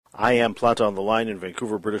I am Plot on the Line in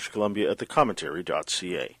Vancouver, British Columbia at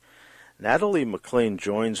thecommentary.ca. Natalie MacLean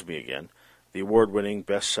joins me again. The award-winning,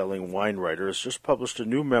 best-selling wine writer has just published a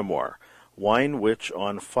new memoir, Wine Witch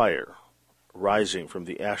on Fire, Rising from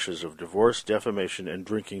the Ashes of Divorce, Defamation, and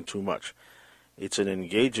Drinking Too Much. It's an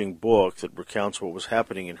engaging book that recounts what was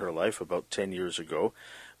happening in her life about 10 years ago.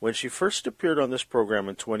 When she first appeared on this program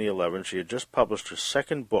in 2011, she had just published her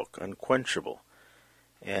second book, Unquenchable.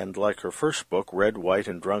 And like her first book, Red, White,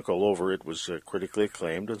 and Drunk All Over, it was critically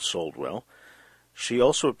acclaimed and sold well. She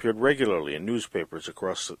also appeared regularly in newspapers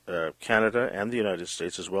across Canada and the United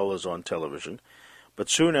States, as well as on television. But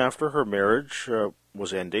soon after, her marriage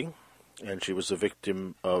was ending, and she was the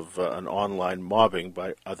victim of an online mobbing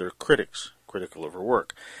by other critics, critical of her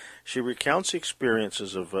work. She recounts the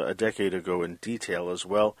experiences of a decade ago in detail, as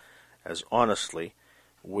well as honestly,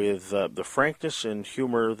 with the frankness and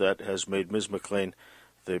humor that has made Ms. MacLean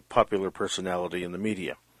the popular personality in the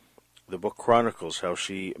media. The book chronicles how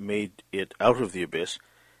she made it out of the abyss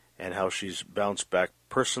and how she's bounced back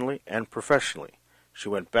personally and professionally. She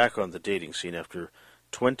went back on the dating scene after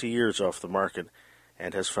 20 years off the market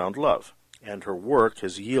and has found love. And her work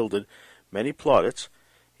has yielded many plaudits,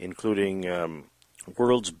 including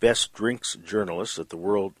World's Best Drinks Journalist at the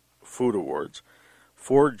World Food Awards,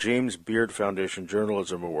 4 James Beard Foundation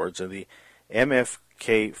Journalism Awards, and the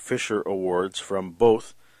MFK Fisher Awards from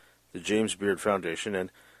both the James Beard Foundation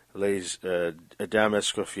and Les Dames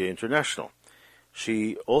Escoffier International.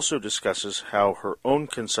 She also discusses how her own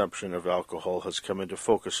consumption of alcohol has come into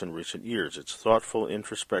focus in recent years. It's thoughtful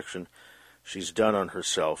introspection she's done on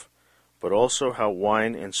herself, but also how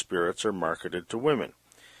wine and spirits are marketed to women.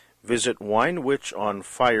 Visit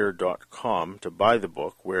winewitchonfire.com to buy the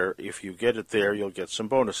book, where if you get it there, you'll get some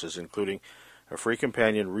bonuses, including a free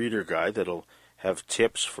companion reader guide that'll have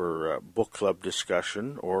tips for book club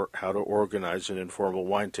discussion or how to organize an informal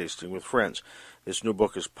wine tasting with friends. This new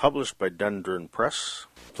book is published by Dundurn Press.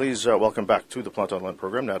 Please welcome back to the Plot Online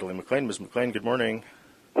program, Natalie MacLean. Ms. MacLean, good morning.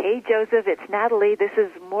 Hey, Joseph, it's Natalie. This is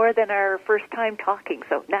more than our first time talking,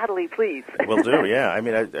 so Natalie, please. Will do, yeah. I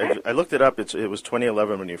mean, I looked it up. It was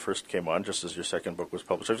 2011 when you first came on, just as your second book was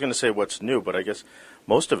published. I was going to say what's new, but I guess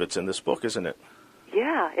most of it's in this book, isn't it?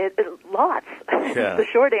 Yeah, lots. Yeah. The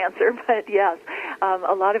short answer, but yes,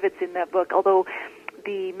 a lot of it's in that book, although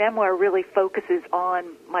the memoir really focuses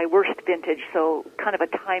on my worst vintage, so kind of a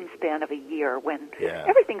time span of a year when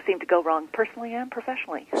everything seemed to go wrong, personally and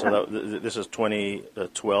professionally. So this is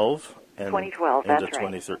 2012 and 2012, into that's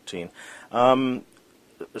 2013.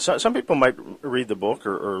 Some people might read the book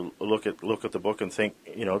or look at the book and think,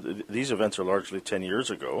 these events are largely 10 years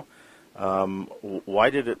ago. Why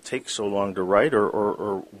did it take so long to write,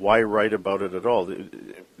 or why write about it at all?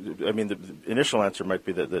 I mean, the initial answer might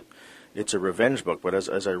be that it's a revenge book, but as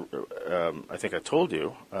I think I told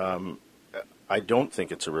you, I don't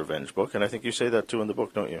think it's a revenge book, and I think you say that too in the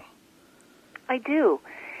book, don't you? I do.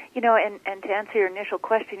 And to answer your initial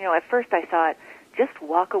question, at first I thought, just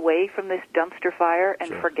walk away from this dumpster fire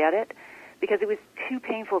and forget it, because it was too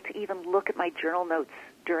painful to even look at my journal notes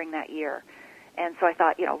during that year. And so I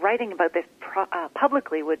thought, writing about this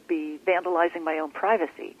publicly would be vandalizing my own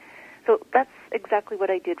privacy. So that's exactly what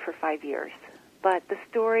I did for 5 years. But the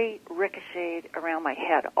story ricocheted around my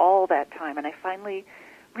head all that time, and I finally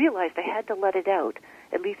realized I had to let it out,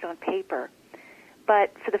 at least on paper.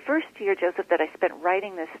 But for the first year, Joseph, that I spent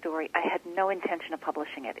writing this story, I had no intention of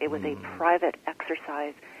publishing it. It was a private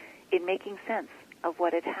exercise in making sense of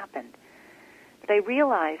what had happened. But I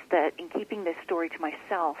realized that in keeping this story to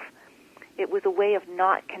myself, it was a way of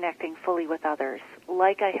not connecting fully with others,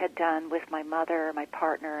 like I had done with my mother, my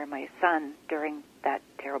partner, and my son during that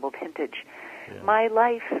terrible vintage. Yeah. My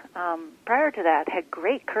life prior to that had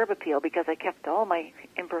great curb appeal because I kept all my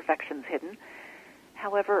imperfections hidden.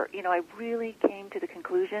 However, I really came to the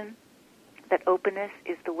conclusion that openness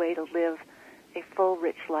is the way to live a full,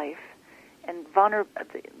 rich life. And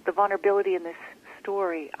the vulnerability in this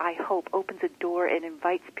story, I hope, opens a door and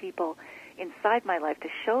invites people inside my life to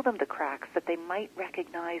show them the cracks that they might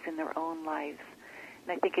recognize in their own lives.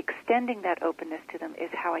 And I think extending that openness to them is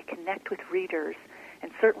how I connect with readers,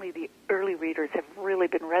 and certainly the early readers have really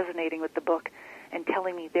been resonating with the book and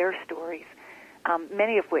telling me their stories,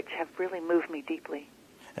 many of which have really moved me deeply.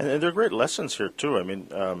 And there are great lessons here, too. I mean,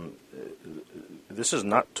 this is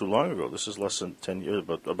not too long ago. This is less than 10 years,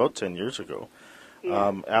 but about 10 years ago.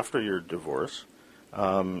 Yeah. After your divorce,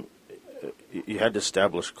 you had to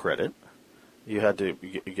establish credit. You had to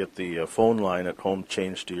get the phone line at home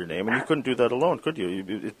changed to your name, and you couldn't do that alone, could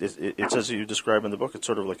you? It's as you describe in the book, it's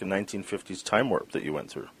sort of like a 1950s time warp that you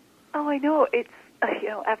went through. Oh, I know. It's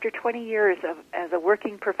after 20 years as a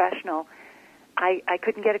working professional, I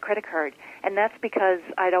couldn't get a credit card. And that's because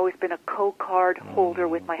I'd always been a co-card holder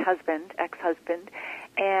with my husband, ex-husband.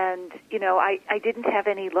 And, I didn't have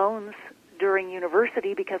any loans during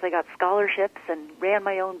university because I got scholarships and ran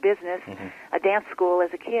my own business, a dance school as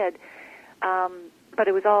a kid. But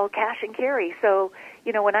it was all cash and carry. So,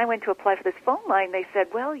 when I went to apply for this phone line, they said,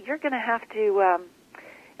 well, you're going to have to,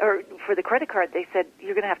 or for the credit card, they said,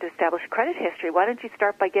 you're going to have to establish credit history. Why don't you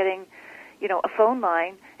start by getting, a phone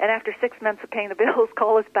line, and after 6 months of paying the bills,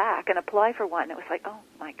 call us back and apply for one. It was like, oh,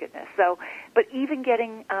 my goodness. So, but even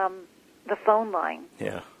getting the phone line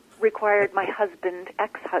required my husband,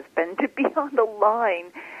 ex-husband, to be on the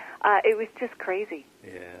line. It was just crazy.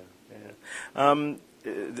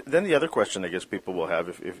 Then the other question I guess people will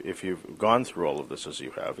have, if you've gone through all of this as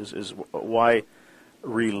you have, is why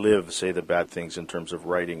relive, say, the bad things in terms of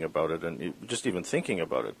writing about it and just even thinking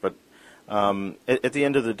about it? But at the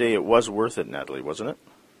end of the day, it was worth it, Natalie, wasn't it?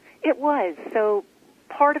 It was. So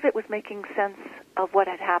part of it was making sense of what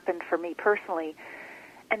had happened for me personally.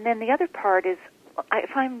 And then the other part is, I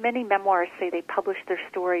find many memoirists say they publish their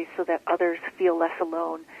stories so that others feel less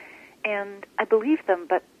alone. And I believe them,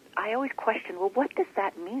 but I always question, well, what does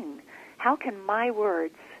that mean? How can my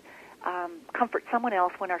words comfort someone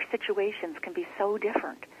else when our situations can be so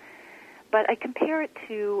different? But I compare it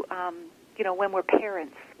to, when we're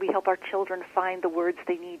parents, we help our children find the words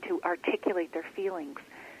they need to articulate their feelings.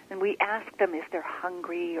 And we ask them if they're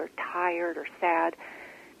hungry or tired or sad,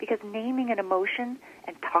 because naming an emotion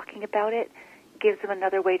and talking about it gives them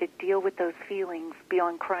another way to deal with those feelings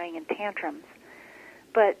beyond crying and tantrums.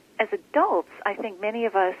 But as adults, I think many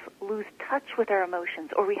of us lose touch with our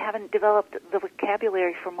emotions, or we haven't developed the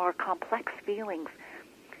vocabulary for more complex feelings.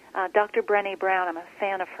 Dr. Brené Brown, I'm a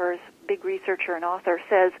fan of hers, big researcher and author,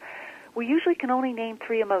 says, we usually can only name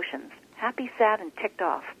 3 emotions, happy, sad, and ticked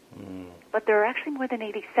off. But there are actually more than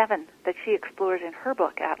 87 that she explores in her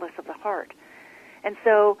book, Atlas of the Heart. And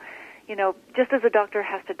so, just as a doctor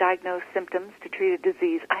has to diagnose symptoms to treat a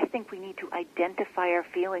disease, I think we need to identify our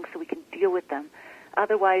feelings so we can deal with them.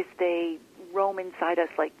 Otherwise, they roam inside us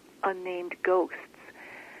like unnamed ghosts.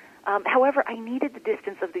 However, I needed the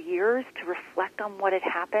distance of the years to reflect on what had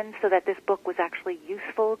happened so that this book was actually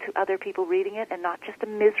useful to other people reading it and not just a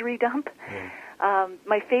misery dump.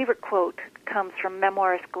 My favorite quote comes from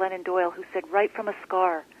memoirist Glennon Doyle, who said, write from a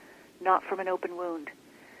scar, not from an open wound.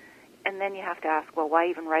 And then you have to ask, well, why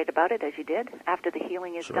even write about it as you did after the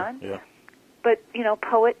healing is done? Yeah. But,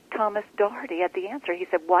 poet Thomas Doherty had the answer. He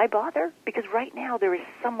said, why bother? Because right now there is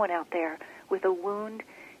someone out there with a wound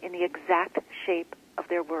in the exact shape of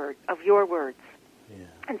your words. Yeah.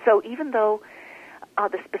 And so even though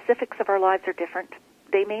the specifics of our lives are different,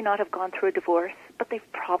 they may not have gone through a divorce, but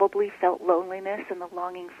they've probably felt loneliness and the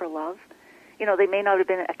longing for love. They may not have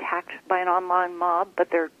been attacked by an online mob, but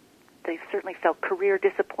they've certainly felt career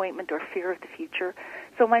disappointment or fear of the future.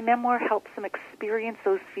 So my memoir helps them experience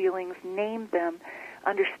those feelings, name them,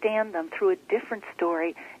 understand them through a different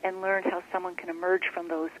story, and learn how someone can emerge from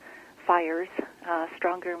those fires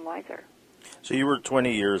stronger and wiser. So you were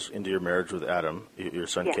 20 years into your marriage with Adam. Your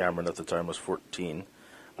son Yes. Cameron at the time was 14.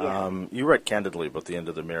 Yes. You write candidly about the end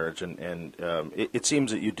of the marriage, and it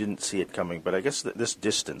seems that you didn't see it coming, but I guess this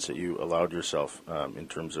distance that you allowed yourself in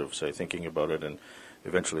terms of, say, thinking about it and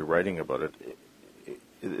eventually writing about it,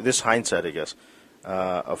 this hindsight, I guess,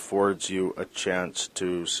 affords you a chance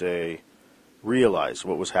to, say, realize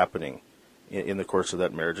what was happening in the course of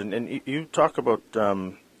that marriage. And you talk about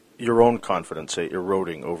your own confidence, say,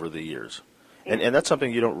 eroding over the years. Yeah. And that's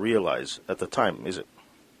something you don't realize at the time, is it?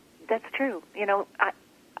 That's true.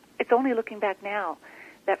 It's only looking back now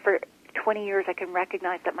that for 20 years I can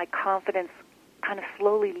recognize that my confidence kind of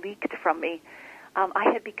slowly leaked from me.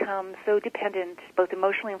 I had become so dependent, both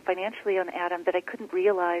emotionally and financially, on Adam that I couldn't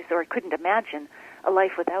realize or I couldn't imagine a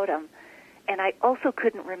life without him. And I also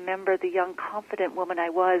couldn't remember the young, confident woman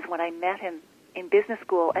I was when I met him in business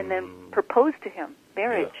school and then proposed to him,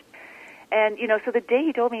 marriage. Yeah. And, so the day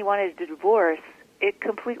he told me he wanted a divorce, it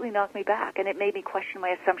completely knocked me back, and it made me question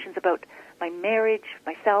my assumptions about my marriage,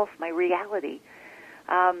 myself, my reality.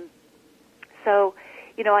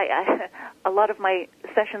 A lot of my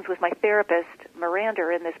sessions with my therapist, Miranda,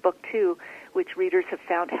 are in this book too, which readers have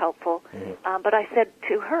found helpful. But I said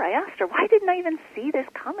to her, I asked her, why didn't I even see this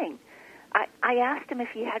coming? I asked him if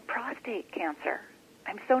he had prostate cancer.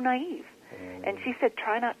 I'm so naive. And she said,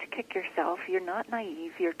 try not to kick yourself. You're not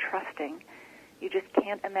naive. You're trusting. You just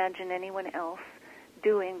can't imagine anyone else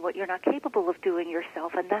doing what you're not capable of doing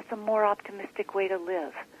yourself, and that's a more optimistic way to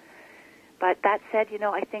live. But that said,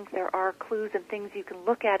 I think there are clues and things you can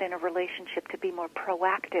look at in a relationship to be more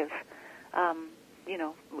proactive,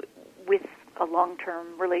 with a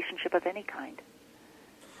long-term relationship of any kind.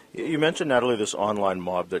 You mentioned, Natalie, this online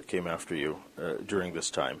mob that came after you during this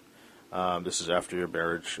time. This is after your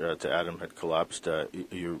marriage to Adam had collapsed.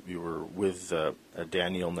 You were with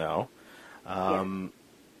Daniel now. Yes.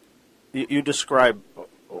 You describe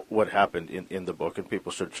what happened in the book, and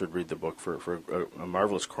people should read the book for a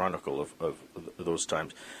marvelous chronicle of those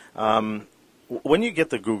times. When you get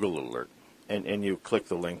the Google alert and you click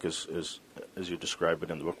the link as you describe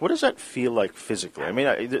it in the book, what does that feel like physically? I mean,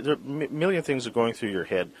 there are a million things are going through your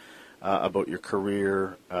head about your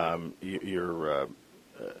career, how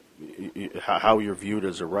you're viewed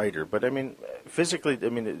as a writer. But I mean, physically, I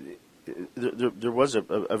mean, there was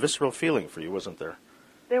a visceral feeling for you, wasn't there?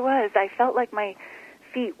 There was. I felt like my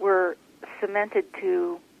feet were cemented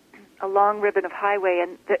to a long ribbon of highway,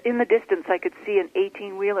 and in the distance I could see an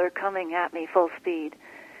 18-wheeler coming at me full speed.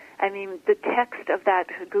 I mean, the text of that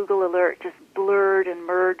Google alert just blurred and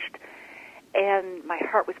merged, and my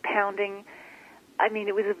heart was pounding. I mean,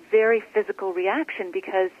 it was a very physical reaction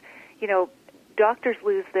because, you know, doctors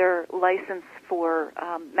lose their license for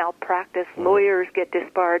malpractice. Lawyers get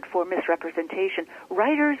disbarred for misrepresentation.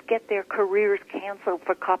 Writers get their careers canceled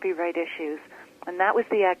for copyright issues. And that was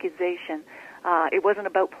the accusation. It wasn't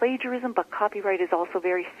about plagiarism, but copyright is also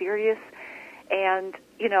very serious. And,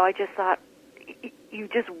 you know, I just thought, you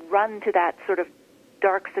just run to that sort of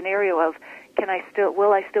dark scenario of,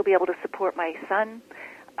 will I still be able to support my son?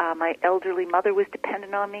 My elderly mother was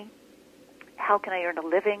dependent on me. How can I earn a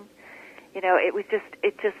living? You know, it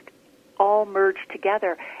just all merged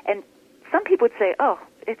together. And some people would say, oh,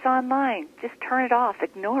 it's online. Just turn it off.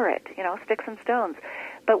 Ignore it. You know, sticks and stones.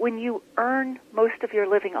 But when you earn most of your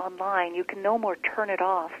living online, you can no more turn it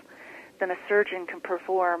off than a surgeon can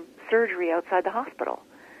perform surgery outside the hospital.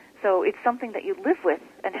 So it's something that you live with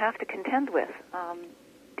and have to contend with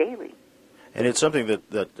daily. And it's something that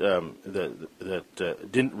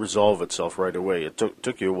didn't resolve itself right away. It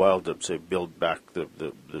took you a while to, say, build back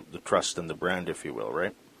the trust and the brand, if you will,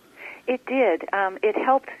 right? It did. It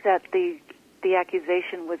helped that the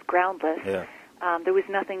accusation was groundless. Yeah. There was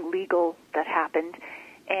nothing legal that happened.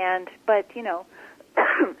 But, you know,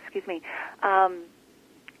 excuse me,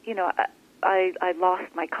 you know, I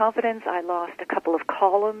lost my confidence. I lost a couple of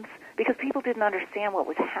columns because people didn't understand what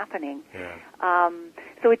was happening. Yeah.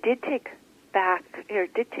 So it did take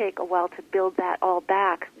a while to build that all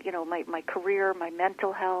back. You know, my career, my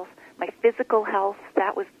mental health, my physical health,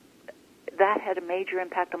 that had a major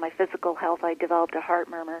impact on my physical health. I developed a heart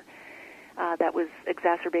murmur that was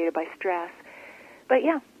exacerbated by stress. But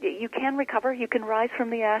yeah, you can recover. You can rise from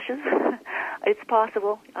the ashes. It's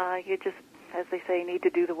possible. You just, as they say, need to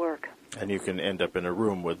do the work. And you can end up in a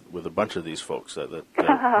room with a bunch of these folks that were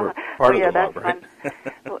part of the mob, right?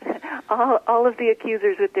 all of the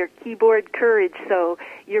accusers with their keyboard courage. So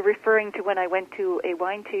you're referring to when I went to a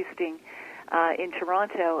wine tasting in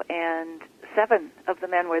Toronto, and 7 of the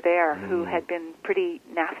men were there who had been pretty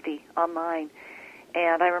nasty online.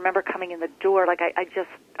 And I remember coming in the door, like I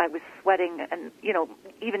was sweating, and, you know,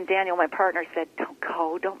 even Daniel, my partner, said, don't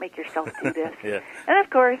go, don't make yourself do this. Yeah. And of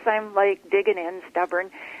course, I'm like digging in, stubborn,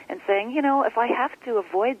 and saying, you know, if I have to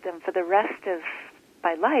avoid them for the rest of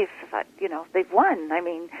my life, you know, they've won. I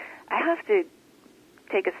mean, I have to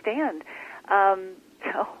take a stand.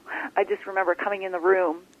 So I just remember coming in the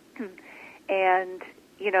room, and,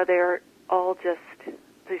 you know, they're all just,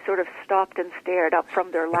 they sort of stopped and stared up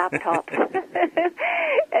from their laptops.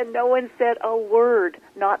 And no one said a word,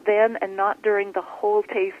 not then and not during the whole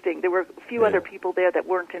tasting. There were a few other people there that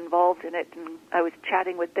weren't involved in it, and I was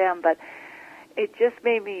chatting with them, but it just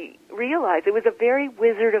made me realize it was a very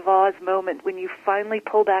Wizard of Oz moment when you finally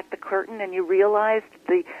pull back the curtain and you realized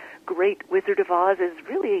the great Wizard of Oz is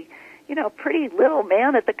really, you know, pretty little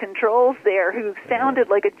man at the controls there who sounded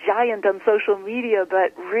like a giant on social media,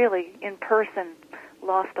 but really, in person,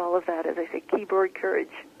 lost all of that, as I say, keyboard courage.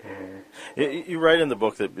 You write in the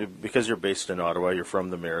book that because you're based in Ottawa, you're from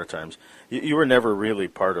the Maritimes, you were never really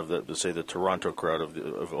part of the Toronto crowd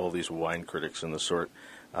of all these wine critics and the sort.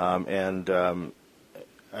 I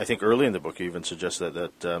think early in the book you even suggest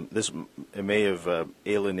that this may have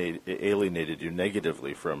alienated you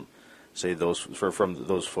negatively from, say, those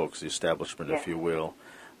folks, the establishment, if you will.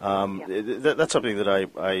 That's something that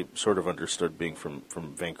I sort of understood being from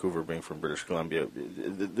Vancouver, being from British Columbia.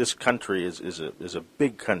 This country is a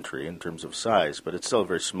big country in terms of size, but it's still a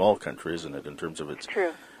very small country, isn't it, in terms of its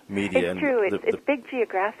media? It's true. It's big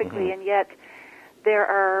geographically, and yet there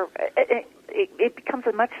are. It becomes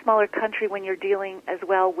a much smaller country when you're dealing as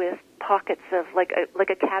well with pockets of like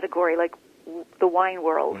a category like the wine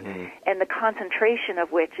world, and the concentration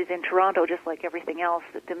of which is in Toronto, just like everything else.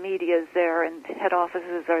 That the media is there and head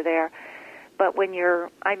offices are there, But when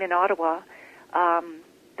I'm in Ottawa,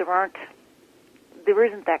 there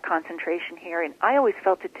isn't that concentration here, and I always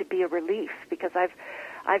felt it to be a relief because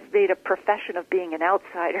I've made a profession of being an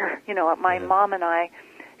outsider. My mom and I,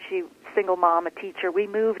 she single mom, a teacher, we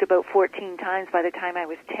moved about 14 times by the time I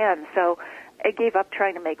was 10, so I gave up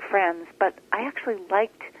trying to make friends, but I actually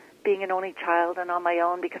liked being an only child and on my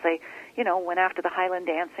own because I, went after the Highland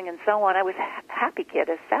dancing and so on. I was a happy kid,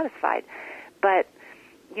 I was satisfied. But,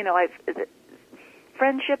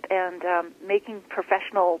 friendship and making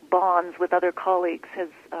professional bonds with other colleagues has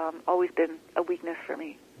always been a weakness for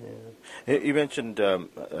me. Yeah. You mentioned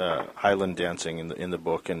Highland dancing in the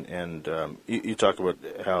book, and you talk about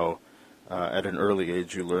how at an early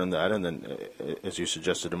age you learned that, and then, as you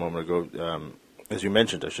suggested a moment ago, as you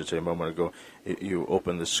mentioned, I should say, a moment ago, you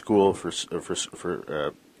opened the school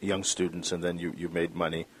for young students, and then you made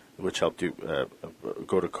money, which helped you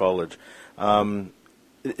go to college.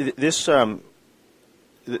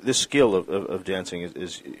 This skill of dancing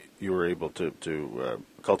is you were able to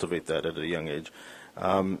cultivate that at a young age.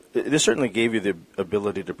 This certainly gave you the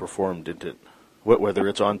ability to perform, didn't it? Whether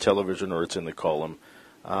it's on television or it's in the column,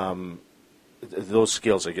 those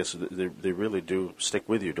skills, I guess, they really do stick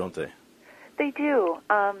with you, don't they? They do.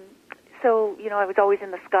 So, I was always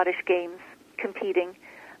in the Scottish Games competing.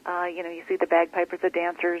 You see the bagpipers, the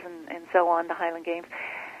dancers, and so on, the Highland Games.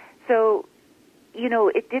 So,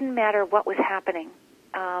 it didn't matter what was happening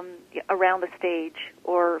around the stage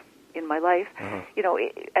or in my life.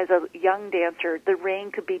 As a young dancer, the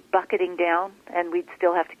rain could be bucketing down, and we'd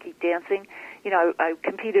still have to keep dancing. I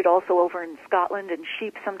competed also over in Scotland, and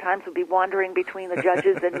sheep sometimes would be wandering between the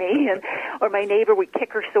judges and me, or my neighbor would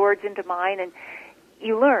kick her swords into mine, and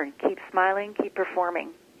you learn, keep smiling, keep performing.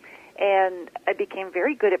 And I became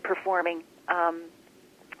very good at performing.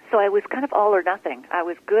 So I was kind of all or nothing. I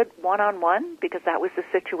was good one-on-one because that was the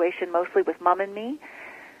situation mostly with Mom and me,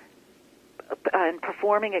 and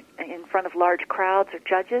performing in front of large crowds or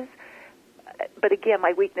judges. But again,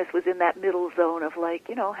 my weakness was in that middle zone of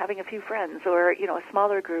having a few friends or, a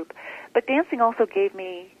smaller group. But dancing also gave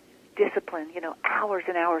me discipline, hours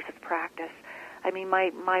and hours of practice. I mean,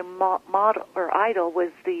 my model or idol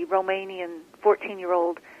was the Romanian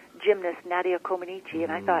 14-year-old gymnast Nadia Comaneci,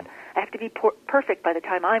 and I thought I have to be perfect by the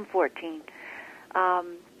time I'm 14.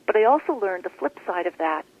 But I also learned the flip side of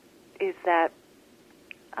that is that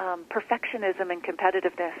perfectionism and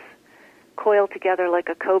competitiveness coil together like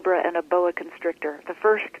a cobra and a boa constrictor. The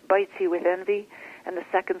first bites you with envy, and the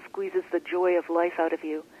second squeezes the joy of life out of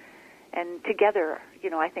you. And together,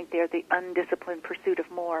 I think they're the undisciplined pursuit of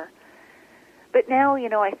more. But now,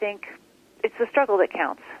 I think it's the struggle that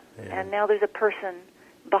counts. Yeah. And now there's a person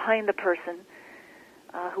behind the person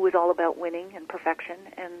who is all about winning and perfection,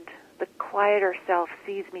 and the quieter self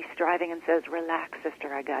sees me striving and says, "Relax,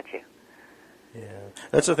 sister, I got you." Yeah,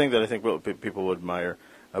 that's the thing that I think people admire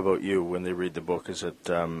about you when they read the book is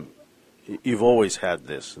that you've always had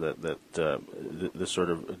this sort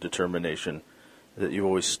of determination, that you've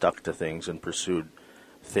always stuck to things and pursued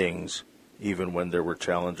things even when there were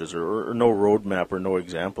challenges or no roadmap or no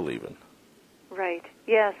example even. Right.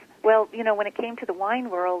 Yes. Well, when it came to the wine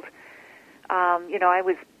world, I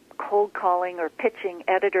was cold calling or pitching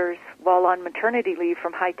editors while on maternity leave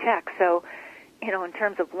from High Tech. So, in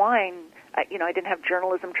terms of wine, I didn't have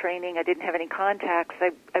journalism training. I didn't have any contacts.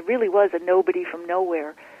 I really was a nobody from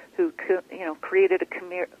nowhere who, created a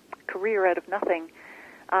career out of nothing.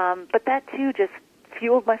 But that too just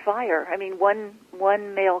fueled my fire. I mean,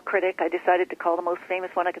 one male critic, I decided to call the most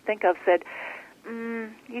famous one I could think of, said,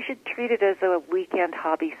 "You should treat it as a weekend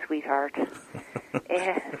hobby, sweetheart."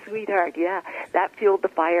 Sweetheart, yeah. That fueled the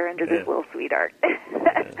fire under this little sweetheart.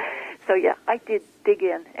 So, yeah, I did dig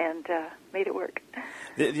in and made it work.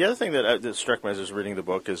 The other thing that struck me as I was reading the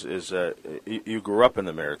book is you grew up in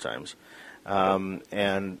the Maritimes.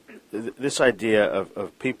 And this idea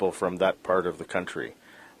of people from that part of the country,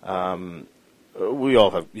 we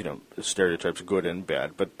all have, stereotypes, good and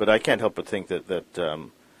bad, but I can't help but think that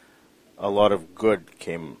a lot of good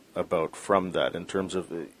came about from that in terms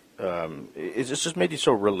of it's just made you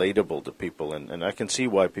so relatable to people, and I can see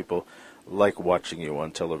why people like watching you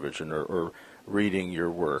on television or reading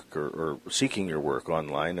your work or seeking your work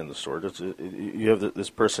online and the sort. You have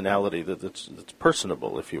this personality that's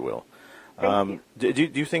personable, if you will. Do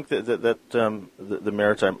you think that the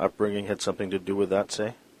maritime upbringing had something to do with that,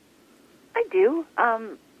 say? I do.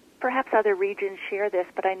 Perhaps other regions share this,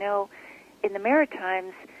 but I know in the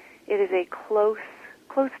Maritimes it is a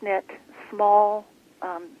close-knit, small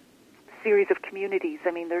series of communities.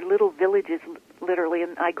 I mean, they're little villages, literally,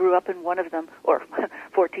 and I grew up in one of them, or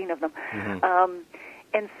 14 of them. Mm-hmm.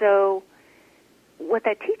 And so what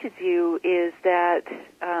that teaches you is that,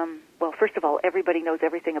 well, first of all, everybody knows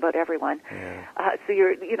everything about everyone. Yeah. So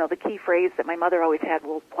the key phrase that my mother always had,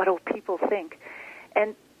 well, what'll people think?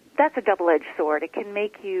 And that's a double-edged sword. It can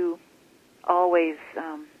make you always,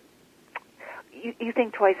 you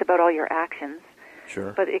think twice about all your actions.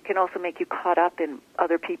 Sure. But it can also make you caught up in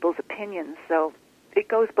other people's opinions. So it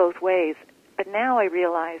goes both ways. But now I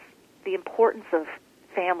realize the importance of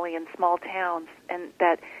family in small towns, and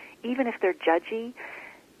that even if they're judgy,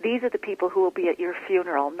 these are the people who will be at your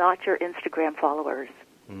funeral, not your Instagram followers.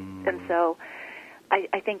 And so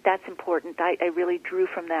I think that's important. I really drew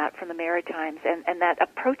from that, from the Maritimes. And that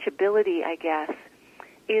approachability, I guess,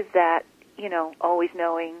 is that, always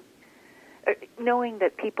knowing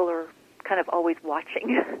that people are kind of always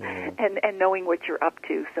watching and knowing what you're up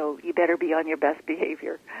to. So you better be on your best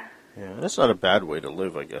behavior. Yeah, that's not a bad way to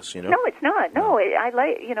live, I guess, No, it's not. No, I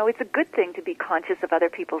like, it's a good thing to be conscious of other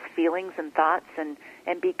people's feelings and thoughts and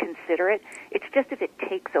be considerate. It's just if it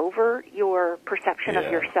takes over your perception of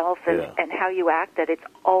yourself and how you act, that it's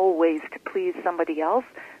always to please somebody else.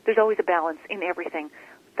 There's always a balance in everything.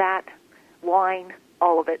 That, wine,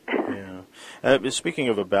 all of it. Yeah. Speaking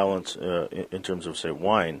of a balance in terms of, say,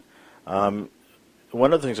 wine,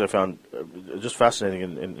 one of the things I found just fascinating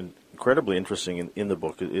and incredibly interesting in the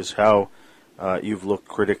book is how you've looked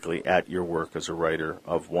critically at your work as a writer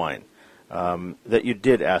of wine. That you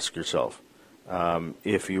did ask yourself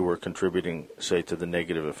if you were contributing, say, to the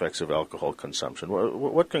negative effects of alcohol consumption.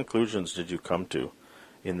 What conclusions did you come to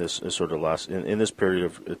in this sort of in this period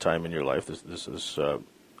of time in your life? This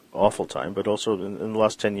awful time, but also in the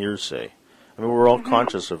last 10 years, say. I mean, we're all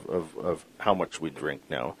conscious of how much we drink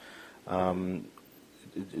now.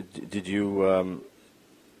 Did you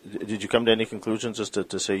come to any conclusions as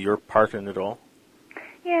to say your part in it all?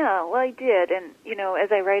 Yeah, well, I did. And,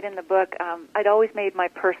 as I write in the book, I'd always made my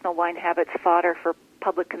personal wine habits fodder for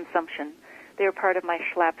public consumption. They were part of my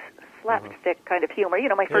slapstick kind of humor.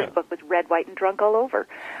 My first book was Red, White, and Drunk all over.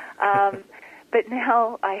 But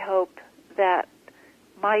now I hope that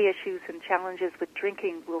my issues and challenges with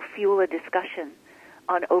drinking will fuel a discussion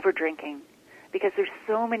on overdrinking, because there's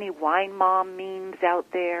so many wine mom memes out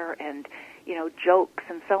there and, jokes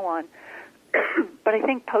and so on. But I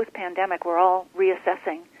think post-pandemic, we're all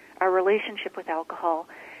reassessing our relationship with alcohol.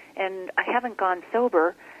 And I haven't gone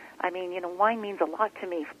sober. I mean, wine means a lot to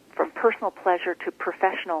me, from personal pleasure to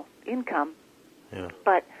professional income. Yeah.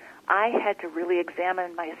 But I had to really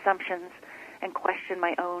examine my assumptions and question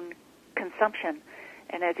my own consumption.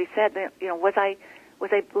 And as you said, was I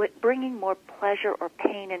bringing more pleasure or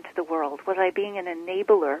pain into the world? Was I being an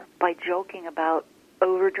enabler by joking about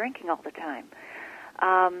over-drinking all the time?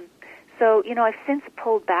 So, I've since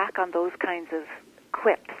pulled back on those kinds of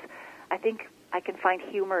quips. I think I can find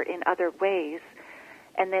humor in other ways.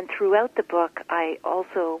 And then throughout the book, I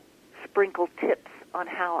also sprinkle tips on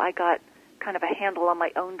how I got kind of a handle on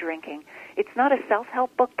my own drinking. It's not a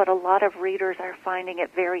self-help book, but a lot of readers are finding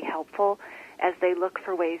it very helpful as they look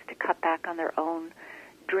for ways to cut back on their own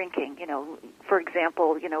drinking. For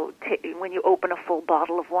example, when you open a full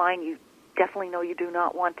bottle of wine, you definitely know you do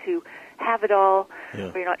not want to have it all,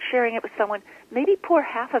 or you're not sharing it with someone. Maybe pour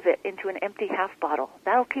half of it into an empty half bottle.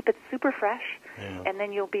 That'll keep it super fresh, and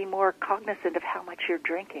then you'll be more cognizant of how much you're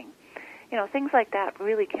drinking. Things like that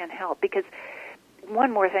really can help. Because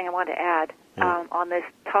one more thing I want to add on this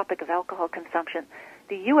topic of alcohol consumption.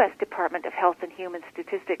 The U.S. Department of Health and Human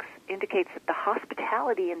Statistics indicates that the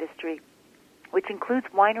hospitality industry, which includes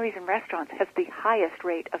wineries and restaurants, has the highest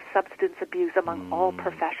rate of substance abuse among all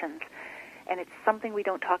professions. And it's something we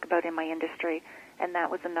don't talk about in my industry, and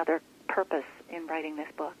that was another purpose in writing this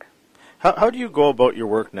book. How do you go about your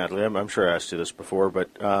work, Natalie? I'm sure I asked you this before, but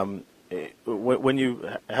when you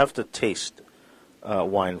have to taste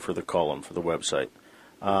wine for the column, for the website,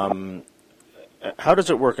 how does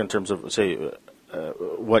it work in terms of, say,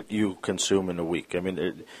 what you consume in a week? I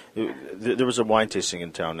mean, there was a wine tasting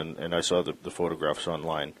in town, and I saw the photographs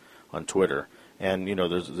online on Twitter. And,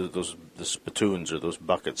 there's the spittoons or those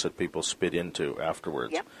buckets that people spit into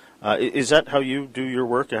afterwards. Yep. Is that how you do your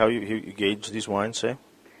work, how you gauge these wines, say?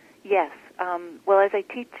 Yes. Well, as I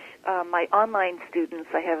teach my online students,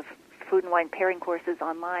 I have food and wine pairing courses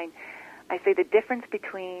online. I say the difference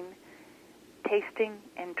between tasting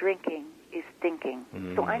and drinking is thinking.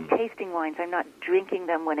 So I'm tasting wines. I'm not drinking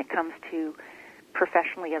them when it comes to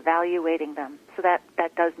professionally evaluating them. So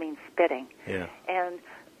that does mean spitting. Yeah. And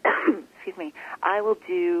excuse me, I will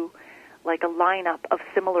do like a lineup of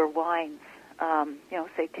similar wines,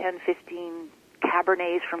 say 10, 15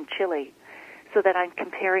 Cabernets from Chile, so that I'm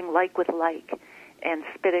comparing like with like and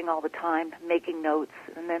spitting all the time, making notes,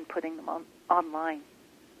 and then putting them online.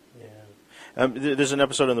 There's an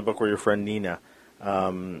episode in the book where your friend Nina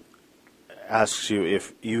asks you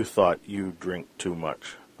if you thought you drink too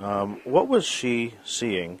much. What was she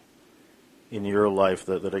seeing in your life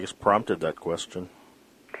that I guess prompted that question?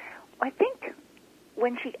 I think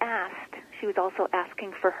when she asked, she was also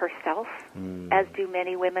asking for herself, as do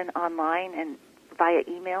many women online and via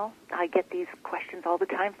email. I get these questions all the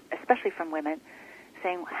time, especially from women,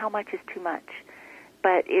 saying, how much is too much?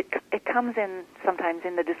 But it comes in sometimes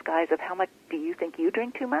in the disguise of how much do you think you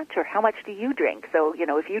drink too much, or how much do you drink? So,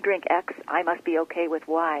 if you drink X, I must be okay with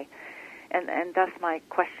Y. And thus my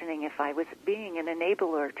questioning if I was being an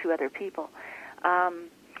enabler to other people.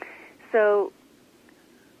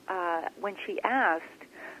 When she asked,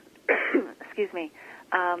 excuse me,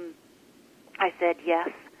 I said yes,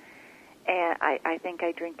 and I think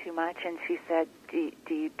I drink too much. And she said,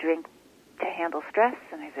 do you drink to handle stress?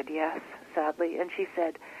 And I said yes, sadly. And she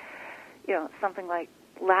said, something like,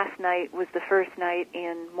 last night was the first night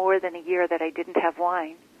in more than a year that I didn't have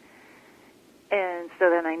wine. And so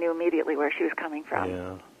then I knew immediately where she was coming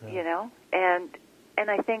from, And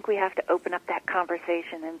I think we have to open up that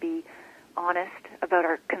conversation and be honest about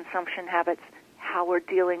our consumption habits, how we're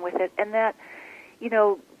dealing with it, and that,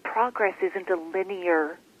 progress isn't a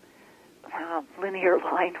linear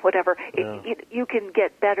line, whatever. Yeah. You can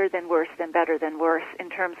get better than worse in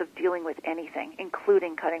terms of dealing with anything,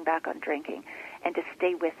 including cutting back on drinking, and to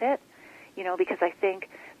stay with it, because I think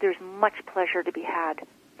there's much pleasure to be had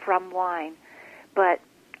from wine. But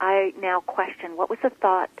I now question, what was the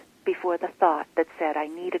thought before the thought that said, I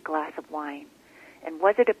need a glass of wine? And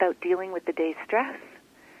was it about dealing with the day's stress?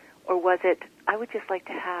 Or was it, I would just like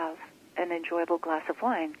to have an enjoyable glass of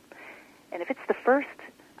wine? And if it's the first,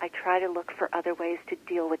 I try to look for other ways to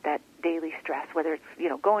deal with that daily stress, whether it's,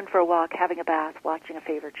 going for a walk, having a bath, watching a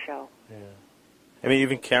favorite show. Yeah. I mean,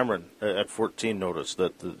 even Cameron at 14 noticed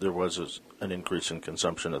that there was an increase in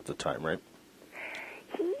consumption at the time, right?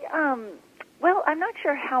 Well, I'm not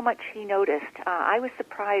sure how much he noticed. I was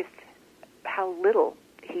surprised how little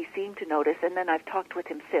he seemed to notice, and then I've talked with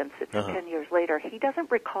him since. It's 10 years later. He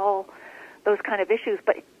doesn't recall those kind of issues,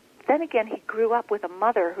 but then again, he grew up with a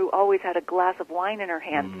mother who always had a glass of wine in her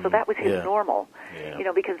hand, so that was his normal,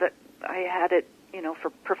 because I had it,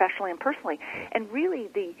 for professionally and personally. And really,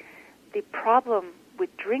 the problem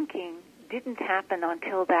with drinking didn't happen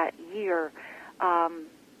until that year,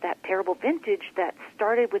 that terrible vintage that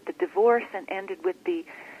started with the divorce and ended with the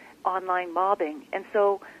online mobbing. And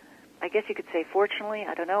so I guess you could say, fortunately,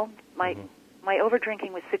 I don't know, my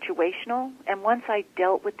over-drinking was situational, and once I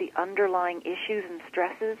dealt with the underlying issues and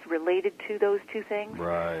stresses related to those two things,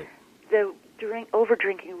 right, the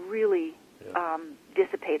over-drinking really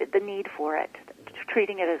dissipated, the need for it,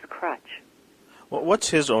 treating it as a crutch. Well, what's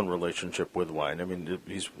his own relationship with wine? I mean,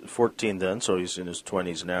 he's 14 then, so he's in his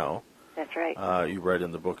 20s now. That's right. You write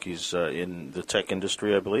in the book he's in the tech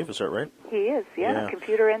industry, I believe. Is that right? He is,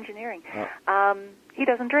 computer engineering. He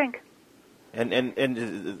doesn't drink. And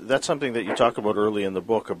that's something that you talk about early in the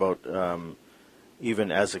book about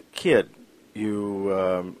even as a kid,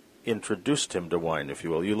 you introduced him to wine, if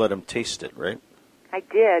you will. You let him taste it, right? I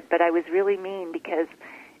did, but I was really mean because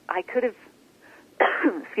I could have,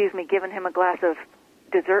 given him a glass of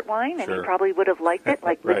dessert wine, and he probably would have liked it,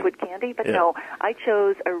 like right. liquid candy. But no, I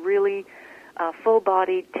chose a really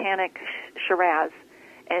full-bodied tannic Shiraz,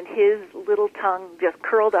 and his little tongue just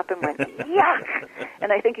curled up and went, yuck!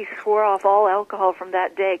 And I think he swore off all alcohol from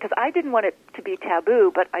that day, because I didn't want it to be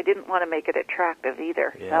taboo, but I didn't want to make it attractive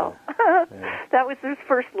either. Yeah. So that was his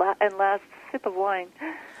first and last sip of wine.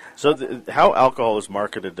 So how alcohol is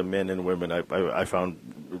marketed to men and women, I found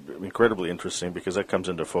incredibly interesting, because that comes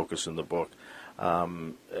into focus in the book.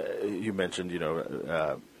 You mentioned,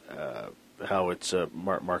 how it's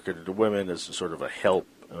marketed to women as sort of a help.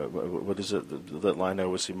 What is it? That line I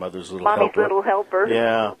always see, mother's little Mommy's helper. little helper.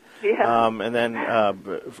 Yeah. Yeah. And then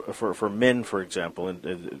for men, for example,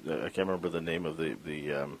 and I can't remember the name of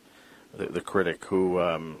the critic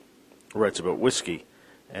who writes about whiskey,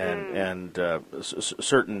 and the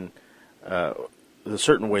certain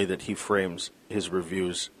way that he frames his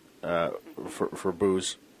reviews for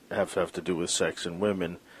booze have to do with sex and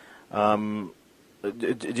women. Do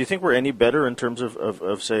you think we're any better in terms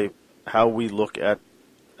of say, how we look at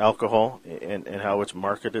alcohol and how it's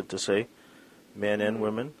marketed to, say, men and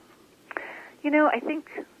women? I think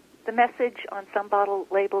the message on some bottle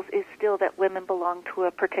labels is still that women belong to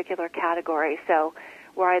a particular category. So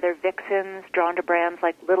we're either vixens drawn to brands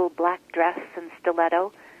like Little Black Dress and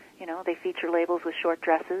Stiletto. They feature labels with short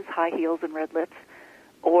dresses, high heels, and red lips.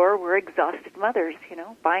 Or we're exhausted mothers,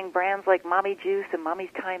 buying brands like Mommy Juice and Mommy's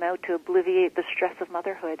Time Out to obliviate the stress of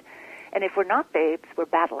motherhood. And if we're not babes, we're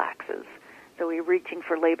battle axes. So we're reaching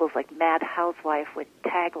for labels like Mad Housewife with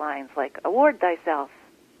taglines like, award thyself,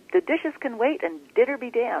 the dishes can wait, and dinner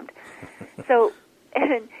be damned. So,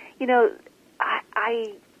 and, you know,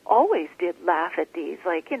 I always did laugh at these.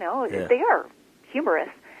 Like, you know, they are humorous.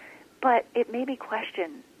 But it made me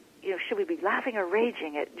question, you know, should we be laughing or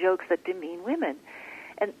raging at jokes that demean women?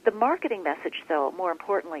 And the marketing message, though, more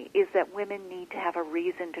importantly, is that women need to have a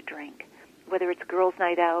reason to drink, whether it's girls'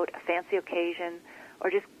 night out, a fancy occasion,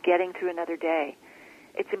 or just getting through another day.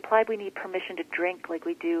 It's implied we need permission to drink like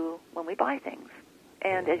we do when we buy things.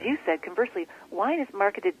 And as you said, conversely, wine is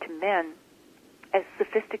marketed to men as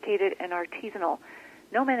sophisticated and artisanal.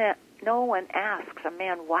 No one asks a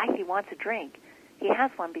man why he wants a drink. He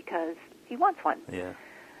has one because he wants one. Yeah.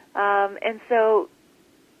 And so,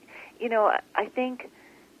 you know, I think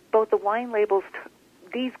both the wine labels,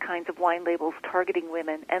 these kinds of wine labels targeting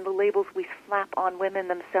women, and the labels we slap on women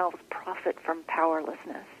themselves profit from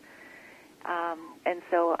powerlessness. And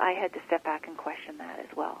so I had to step back and question that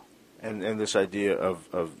as well. And this idea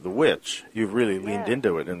of the witch, you've really leaned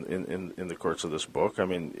into it in the course of this book. I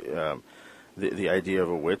mean, the idea of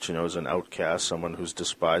a witch, you know, as an outcast, someone who's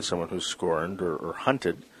despised, someone who's scorned or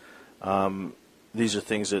hunted. These are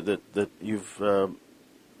things that you've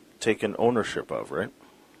taken ownership of, right?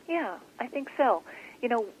 Yeah, I think so. You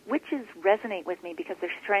know, witches resonate with me because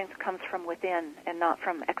their strength comes from within and not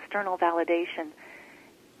from external validation.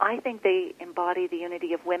 I think they embody the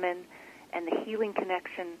unity of women and the healing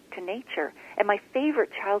connection to nature. And my favorite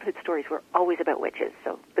childhood stories were always about witches.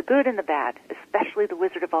 So the good and the bad, especially the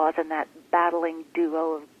Wizard of Oz and that battling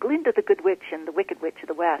duo of Glinda the Good Witch and the Wicked Witch of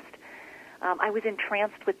the West. I was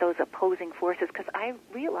entranced with those opposing forces because I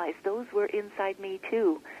realized those were inside me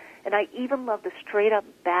too. And I even loved the straight-up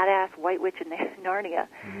badass White Witch in Narnia.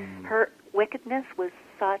 Her wickedness was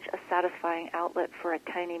such a satisfying outlet for a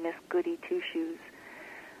tiny Miss Goody Two-Shoes.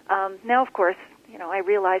 Now, of course, you know, I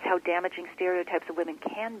realize how damaging stereotypes of women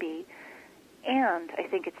can be, and I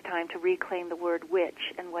think it's time to reclaim the word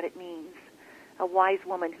witch and what it means. A wise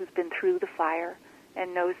woman who's been through the fire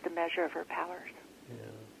and knows the measure of her powers.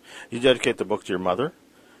 Yeah. You dedicate the book to your mother.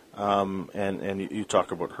 And you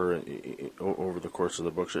talk about her over the course of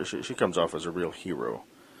the book. She comes off as a real hero.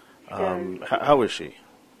 How is she?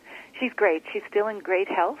 She's great. She's still in great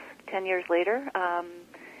health 10 years later.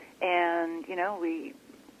 And, you know,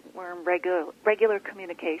 we're in regular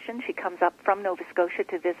communication. She comes up from Nova Scotia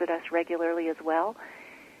to visit us regularly as well.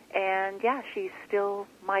 And, yeah, she's still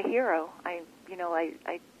my hero.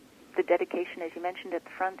 The dedication, as you mentioned at the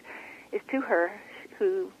front, is to her,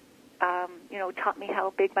 who taught me how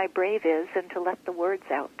big my brave is and to let the words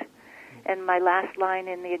out. And my last line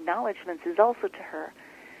in the acknowledgments is also to her.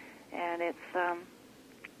 And it's,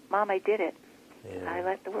 Mom, I did it. Yeah. I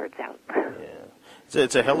let the words out. Yeah.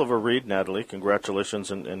 It's a hell of a read, Natalie. Congratulations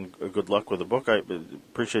and good luck with the book. I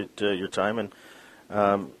appreciate your time and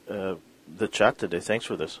the chat today. Thanks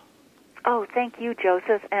for this. Oh, thank you,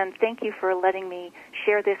 Joseph, and thank you for letting me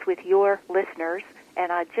share this with your listeners.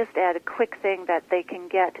 And I'd just add a quick thing that they can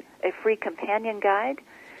get a free companion guide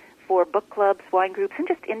for book clubs, wine groups, and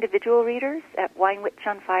just individual readers at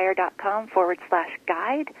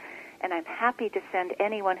winewitchonfire.com/guide. And I'm happy to send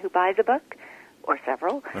anyone who buys a book, or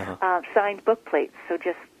several, signed book plates. So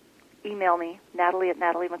just email me,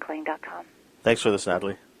 Natalie@NatalieMacLean.com. Thanks for this,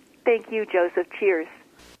 Natalie. Thank you, Joseph. Cheers.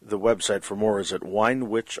 The website for more is at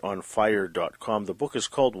winewitchonfire.com. The book is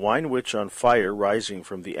called Wine Witch on Fire, Rising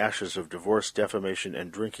from the Ashes of Divorce, Defamation,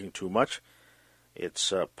 and Drinking Too Much.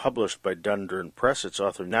 It's published by Dundurn Press. Its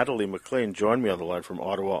author, Natalie MacLean, joined me on the line from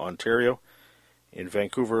Ottawa, Ontario. In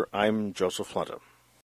Vancouver, I'm Joseph Planta.